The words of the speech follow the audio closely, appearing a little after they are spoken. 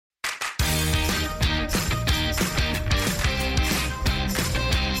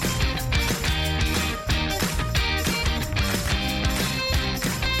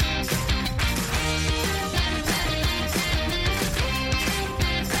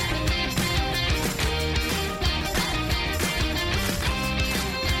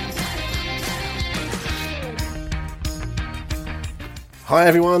Hi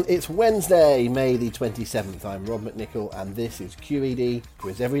everyone, it's Wednesday, May the 27th. I'm Rob McNichol and this is QED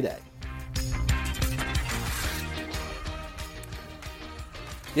Quiz Every Day.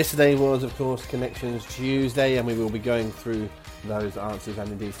 Yesterday was, of course, Connections Tuesday, and we will be going through those answers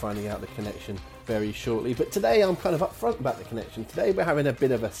and indeed finding out the connection very shortly. But today I'm kind of upfront about the connection. Today we're having a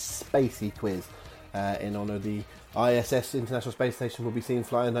bit of a spacey quiz in honour of the ISS, International Space Station, will be seen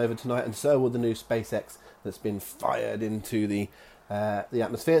flying over tonight, and so will the new SpaceX that's been fired into the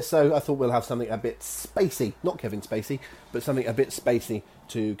atmosphere. So I thought we'll have something a bit spacey, not Kevin Spacey, but something a bit spacey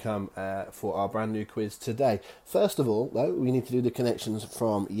to come for our brand new quiz today. First of all, though, we need to do the connections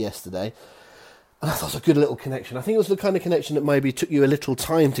from yesterday. And I thought it was a good little connection. I think it was the kind of connection that maybe took you a little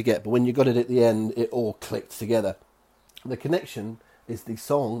time to get, but when you got it at the end, it all clicked together. The connection is the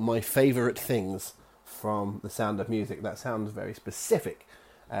song My Favourite Things from The Sound of Music. That sounds very specific,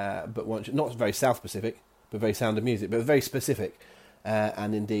 but not very South Pacific, but very Sound of Music, but very specific.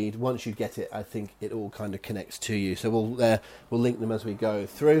 And indeed, once you get it, I think it all kind of connects to you. So we'll link them as we go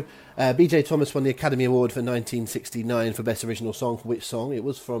through. B.J. Thomas won the Academy Award for 1969 for Best Original Song. For which song? It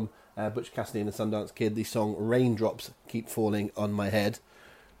was from Butch Cassidy and the Sundance Kid, the song Raindrops Keep Falling on My Head.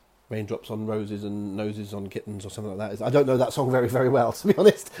 Raindrops on roses and noses on kittens, or something like that. I don't know that song very, very well, to be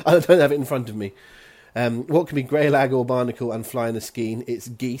honest. I don't have it in front of me. What can be grey lag or barnacle and fly in a skein? It's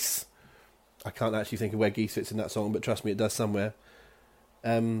geese. I can't actually think of where geese fits in that song, but trust me, it does somewhere.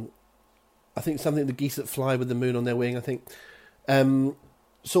 I think something, the geese that fly with the moon on their wing, I think.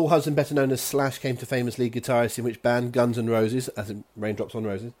 Saul Hudson, better known as Slash, came to fame as lead guitarist in which band? Guns N' Roses, as in Raindrops on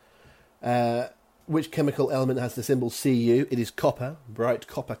Roses. Which chemical element has the symbol Cu? It is copper, bright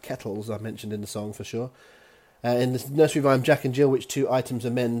copper kettles, I mentioned in the song for sure. In the nursery rhyme Jack and Jill, which two items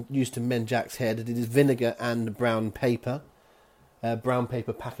are used to mend Jack's head? It is vinegar and brown paper. Brown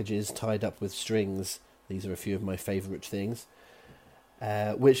paper packages tied up with strings. These are a few of my favourite things.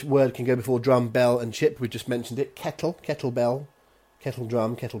 Which word can go before drum, bell and chip? We just mentioned it. Kettle, kettlebell, kettle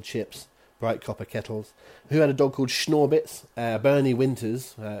drum, kettle chips, bright copper kettles. Who had a dog called Schnorbitz? Bernie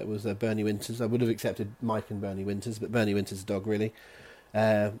Winters. It was Bernie Winters. I would have accepted Mike and Bernie Winters, but Bernie Winters' dog, really.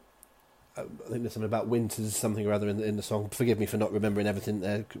 I think there's something about Winters, something or other in the song. Forgive me for not remembering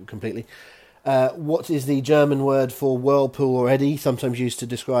everything completely. What is the German word for whirlpool or eddy? Sometimes used to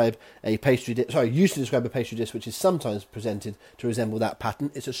describe a pastry dish. Used to describe a pastry dish which is sometimes presented to resemble that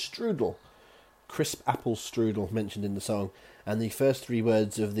pattern. It's a strudel, crisp apple strudel, mentioned in the song. And the first three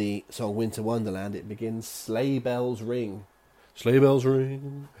words of the song Winter Wonderland, it begins sleigh bells ring. Sleigh bells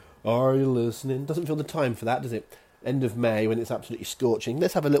ring. Are you listening? Doesn't feel the time for that, does it? End of May when it's absolutely scorching.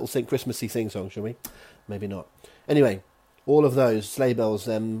 Let's have a little Christmassy sing-song, shall we? Maybe not. Anyway. All of those, sleigh bells,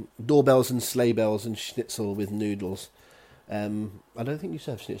 doorbells and sleigh bells and schnitzel with noodles. I don't think you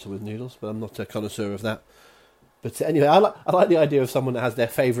serve schnitzel with noodles, but I'm not a connoisseur of that. But anyway, I like the idea of someone that has their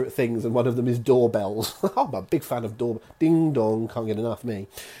favourite things and one of them is doorbells. I'm a big fan of doorbells. Ding dong, can't get enough, me.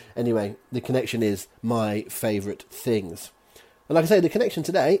 Anyway, the connection is my favourite things. And like I say, the connection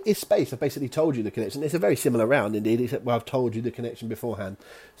today is space. I've basically told you the connection. It's a very similar round indeed, except I've told you the connection beforehand.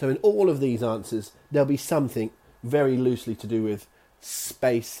 So in all of these answers, there'll be something very loosely to do with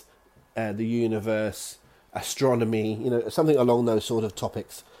space, the universe, astronomy, something along those sort of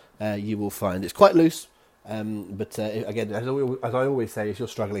topics you will find. It's quite loose, but again, as I always say, if you're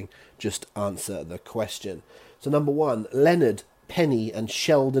struggling, just answer the question. So number one, Leonard, Penny and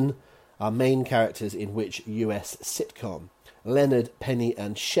Sheldon are main characters in which US sitcom? Leonard, Penny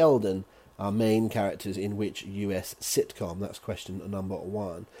and Sheldon are main characters in which US sitcom? That's question number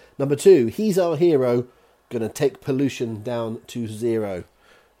one. Number two, He's Our Hero, gonna take pollution down to zero.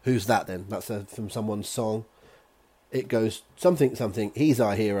 Who's that then? That's from someone's song. It goes something something. He's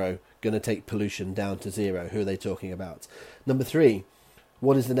our hero, gonna take pollution down to zero. Who are they talking about? Number three,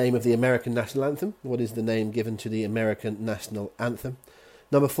 what is the name of the American national anthem? What is the name given to the American national anthem?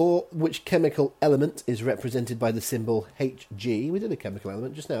 Number four, which chemical element is represented by the symbol Hg? We did a chemical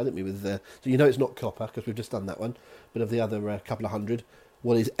element just now, didn't we? So you know it's not copper because we've just done that one. But of the other couple of hundred,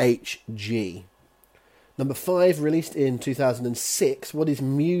 what is Hg? Number five, released in 2006, what is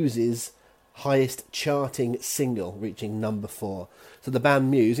Muse's highest charting single, reaching number 4? So the band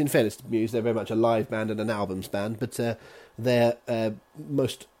Muse, in fairness to Muse, they're very much a live band and an albums band, but their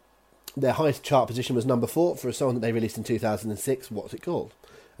highest chart position was number 4 for a song that they released in 2006. What's it called?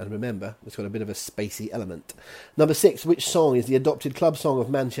 And remember, it's got a bit of a spacey element. Number 6, which song is the adopted club song of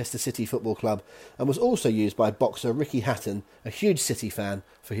Manchester City Football Club and was also used by boxer Ricky Hatton, a huge City fan,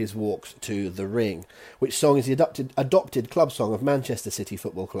 for his walks to the ring? Which song is the adopted club song of Manchester City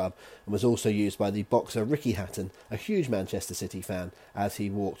Football Club and was also used by the boxer Ricky Hatton, a huge Manchester City fan, as he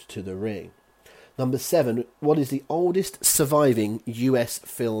walked to the ring? Number 7, what is the oldest surviving US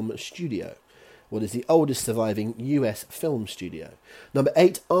film studio? What is the oldest surviving US film studio? Number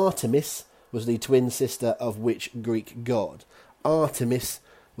 8, Artemis was the twin sister of which Greek god? Artemis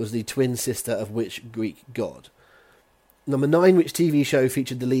was the twin sister of which Greek god? Number 9, which TV show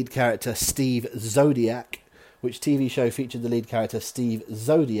featured the lead character Steve Zodiac? Which TV show featured the lead character Steve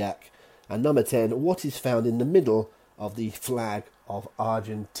Zodiac? And number 10, what is found in the middle of the flag of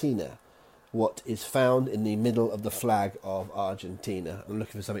Argentina? What is found in the middle of the flag of Argentina? I'm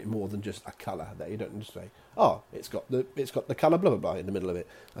looking for something more than just a colour that you don't just say, oh, it's got the colour blah blah blah in the middle of it.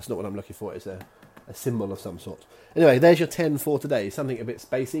 That's not what I'm looking for. It's a symbol of some sort. Anyway, there's your 10 for today. Something a bit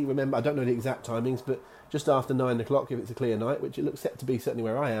spacey. Remember, I don't know the exact timings, but just after 9 o'clock, if it's a clear night, which it looks set to be certainly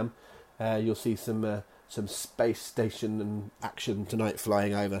where I am, you'll see some space station and action tonight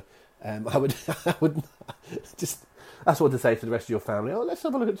flying over. I would just, that's what to say to the rest of your family. Oh, let's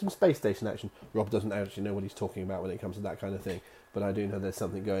have a look at some space station action. Rob doesn't actually know what he's talking about when it comes to that kind of thing, but I do know there's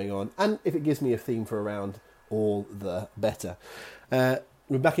something going on. And if it gives me a theme for around, all the better.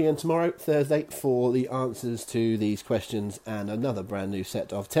 We're back again tomorrow, Thursday, for the answers to these questions and another brand new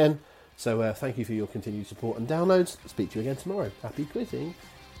set of 10. So thank you for your continued support and downloads. Speak to you again tomorrow. Happy quizzing.